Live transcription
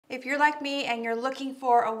If you're like me and you're looking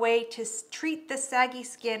for a way to treat the saggy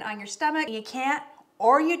skin on your stomach, and you can't,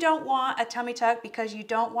 or you don't want a tummy tuck because you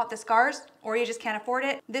don't want the scars, or you just can't afford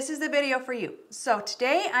it, this is the video for you. So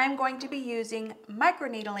today I'm going to be using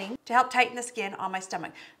microneedling to help tighten the skin on my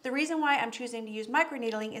stomach. The reason why I'm choosing to use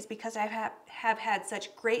microneedling is because I have had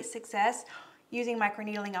such great success using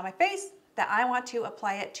microneedling on my face that I want to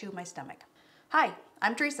apply it to my stomach. Hi,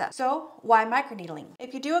 I'm Teresa. So why microneedling?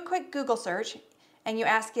 If you do a quick Google search and you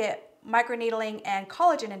ask it microneedling and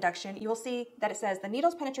collagen induction, you will see that it says the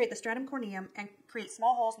needles penetrate the stratum corneum and create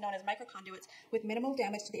small holes known as microconduits with minimal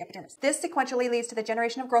damage to the epidermis. This sequentially leads to the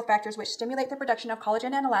generation of growth factors which stimulate the production of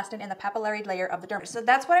collagen and elastin in the papillary layer of the dermis. So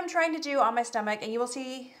that's what I'm trying to do on my stomach, and you will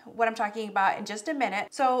see what I'm talking about in just a minute.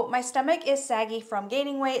 So my stomach is saggy from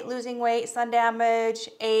gaining weight, losing weight, sun damage,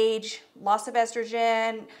 age, loss of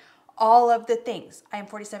estrogen, all of the things. I am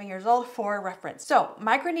 47 years old for reference. So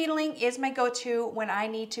microneedling is my go-to when I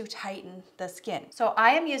need to tighten the skin. So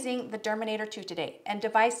I am using the Derminator 2 today, and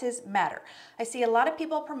devices matter. I see a lot of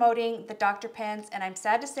people promoting the Dr. Pens, and I'm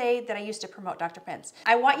sad to say that I used to promote Dr. Pens.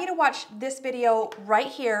 I want you to watch this video right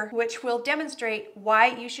here, which will demonstrate why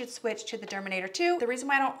you should switch to the Derminator 2. The reason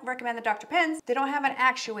why I don't recommend the Dr. Pens, they don't have an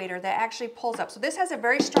actuator that actually pulls up. So this has a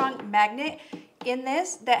very strong magnet in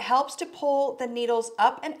this that helps to pull the needles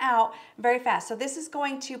up and out very fast. So this is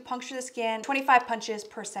going to puncture the skin 25 punches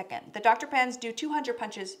per second. The Dr. Pens do 200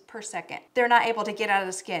 punches per second. They're not able to get out of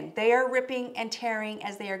the skin. They are ripping and tearing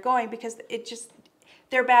as they are going because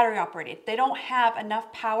they're battery operated. They don't have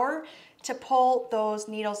enough power to pull those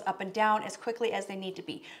needles up and down as quickly as they need to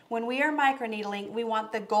be. When we are microneedling, we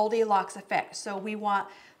want the Goldilocks effect. So we want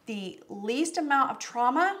the least amount of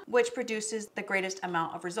trauma, which produces the greatest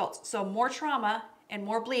amount of results. So more trauma and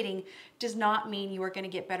more bleeding does not mean you are going to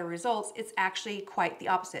get better results. It's actually quite the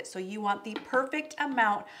opposite. So you want the perfect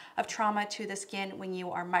amount of trauma to the skin when you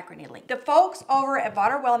are microneedling. The folks over at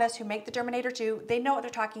Vaughter Wellness who make the Derminator 2, they know what they're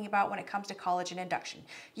talking about when it comes to collagen induction.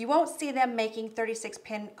 You won't see them making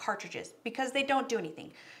 36-pin cartridges because they don't do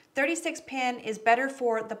anything. 36-pin is better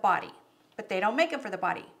for the body, but they don't make them for the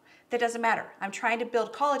body. That doesn't matter. I'm trying to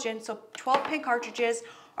build collagen, so 12-pin cartridges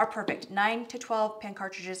are perfect. 9 to 12-pin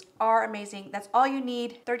cartridges are amazing. That's all you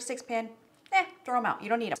need. 36-pin, throw them out. You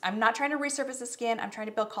don't need them. I'm not trying to resurface the skin. I'm trying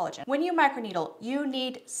to build collagen. When you microneedle, you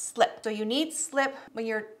need slip. So you need slip when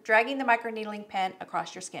you're dragging the microneedling pen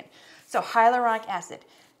across your skin. So hyaluronic acid.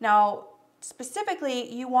 Now, specifically,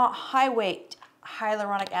 you want high weight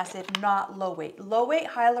hyaluronic acid, not low weight. Low weight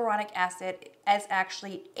hyaluronic acid is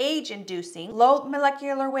actually age-inducing. Low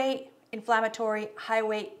molecular weight, inflammatory. High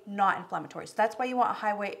weight, not inflammatory. So that's why you want a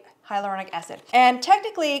high weight hyaluronic acid. And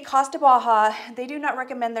technically, Costa Baja, they do not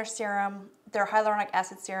recommend their serum, their hyaluronic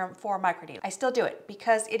acid serum for microneedling. I still do it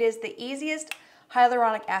because it is the easiest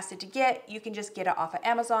hyaluronic acid to get. You can just get it off of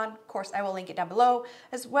Amazon. Of course, I will link it down below,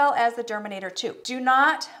 as well as the Derminator 2. Do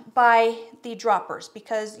not buy the droppers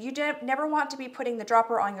because you never want to be putting the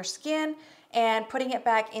dropper on your skin and putting it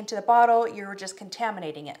back into the bottle. You're just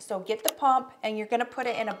contaminating it. So get the pump and you're gonna put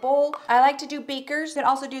it in a bowl. I like to do beakers. You can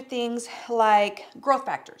also do things like growth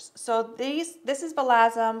factors. So this is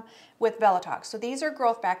Belazum with Velatox. So these are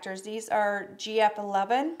growth factors. These are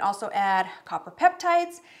GF11. Also add copper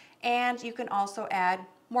peptides, and you can also add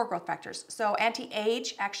more growth factors. So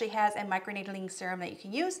Anti-Age actually has a microneedling serum that you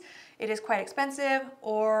can use. It is quite expensive,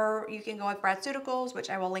 or you can go with Bradceuticals,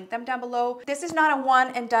 which I will link them down below. This is not a one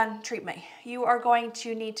and done treatment. You are going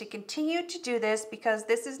to need to continue to do this because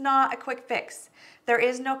this is not a quick fix. There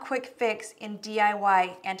is no quick fix in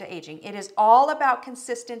DIY anti-aging. It is all about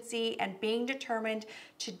consistency and being determined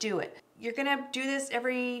to do it. You're gonna do this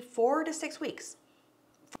every 4 to 6 weeks.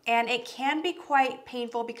 And it can be quite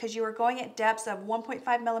painful because you are going at depths of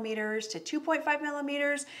 1.5 millimeters to 2.5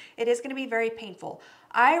 millimeters. It is going to be very painful.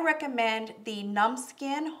 I recommend the Numb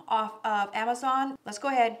Skin off of Amazon. Let's go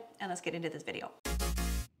ahead and let's get into this video.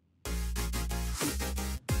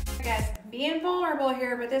 Okay guys, being vulnerable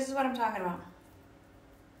here, but this is what I'm talking about.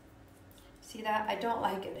 See that? I don't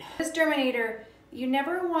like it. This Derminator, you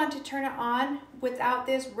never want to turn it on without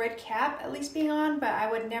this red cap at least being on, but I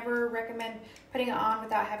would never recommend putting it on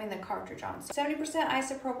without having the cartridge on. So 70%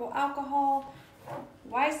 isopropyl alcohol.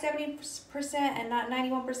 Why 70% and not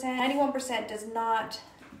 91%? 91% does not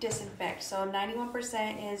disinfect, so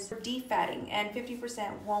 91% is defatting, and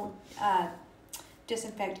 50% won't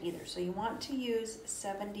disinfect either. So you want to use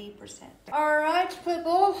 70%. All right,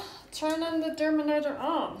 people, turn on the Derminator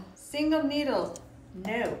on. Single needle,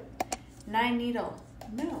 no. 9 needle,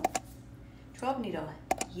 no. 12 needle,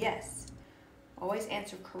 yes. Always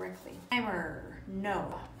answer correctly. Timer,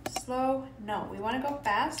 no. Slow, no. We want to go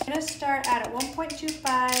fast. I'm going to start at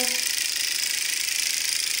 1.25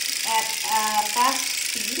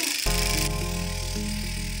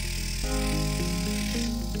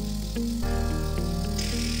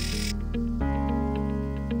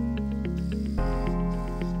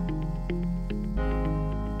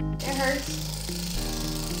 It hurts.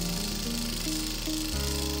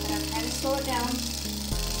 But I'm trying to slow it down.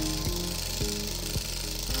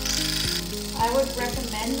 I would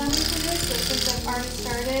recommend money for this, but since I've already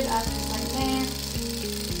started, I'm just like, nah.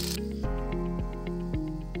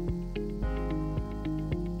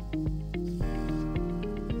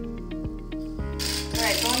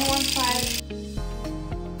 Alright, go on to one side.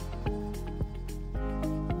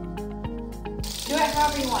 Do it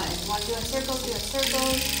however you want it. If you want to do it in circles, do it in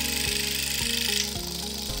circles.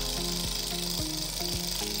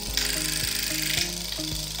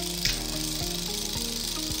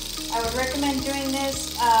 I would recommend doing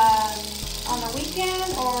this on the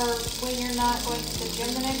weekend or when you're not going to the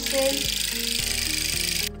gym the next day.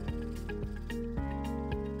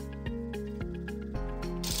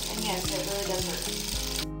 And yes, it really does hurt.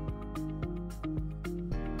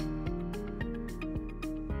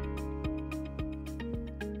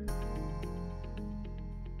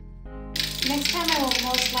 Next time I will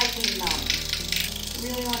most likely numb. I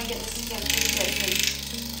really want to get this skin pretty good because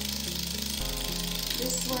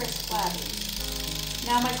this is where it's flabby.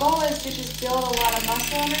 Now my goal is to just build a lot of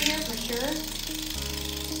muscle under here for sure,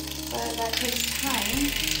 but that takes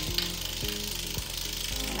time.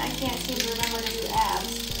 And I can't seem to remember to do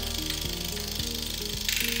abs.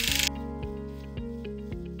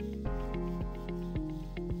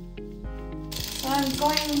 So I'm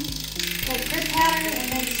going like grid pattern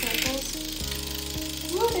and then circles.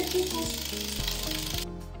 Ooh, they're pupils.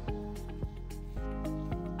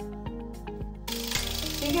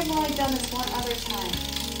 I think I've only done this one other time.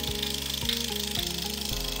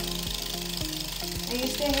 I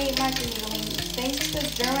used to hate microneedling. Thanks to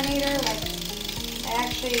this Derminator, like, I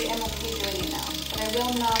actually am okay doing it now. But I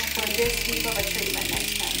will not for this deep of a treatment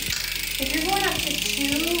next time. If you're going up to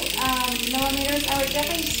 2 millimeters, I would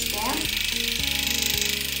definitely stamp.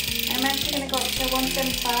 I'm actually going to go up to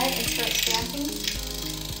 175 and start stamping.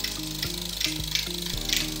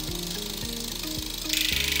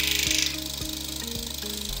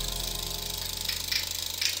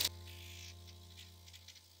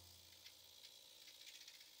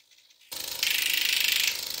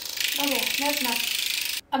 Okay, that's enough.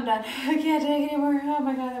 I'm done. I can't take it anymore. Oh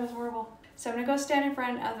my god, that was horrible. So I'm gonna go stand in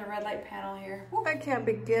front of the red light panel here. I can't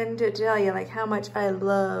begin to tell you like how much I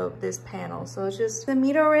love this panel. So it's just the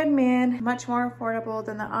Mito Red Man, much more affordable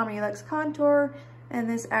than the Omnilux Contour, and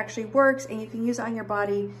this actually works and you can use it on your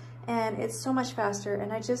body and it's so much faster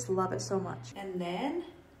and I just love it so much. And then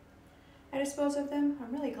I dispose of them.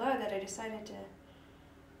 I'm really glad that I decided to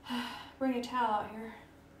bring a towel out here.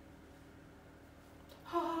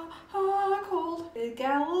 Cold. It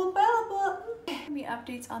got a little belly button. There'll be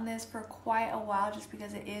updates on this for quite a while just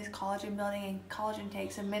because it is collagen building and collagen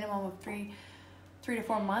takes a minimum of 3 to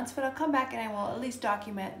 4 months, but I'll come back and I will at least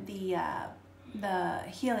document the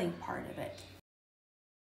healing part of it.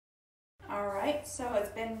 Alright, so it's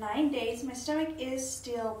been 9 days. My stomach is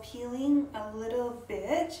still peeling a little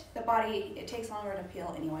bit. The body, it takes longer to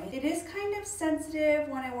peel anyway. It is kind of sensitive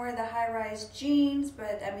when I wear the high-rise jeans,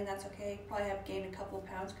 but I mean, that's okay. Probably have gained a couple of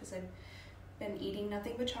pounds because I've been eating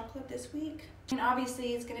nothing but chocolate this week. And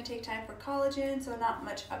obviously it's going to take time for collagen, so not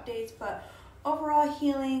much updates, but overall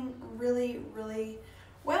healing really, really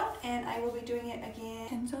well, and I will be doing it again.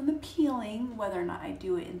 Depends on the peeling, whether or not I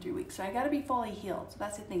do it in 3 weeks. So I gotta be fully healed. So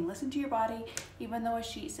that's the thing. Listen to your body. Even though a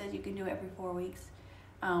sheet says you can do it every 4 weeks,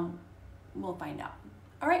 we'll find out.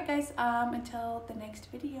 All right, guys, until the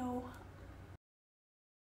next video.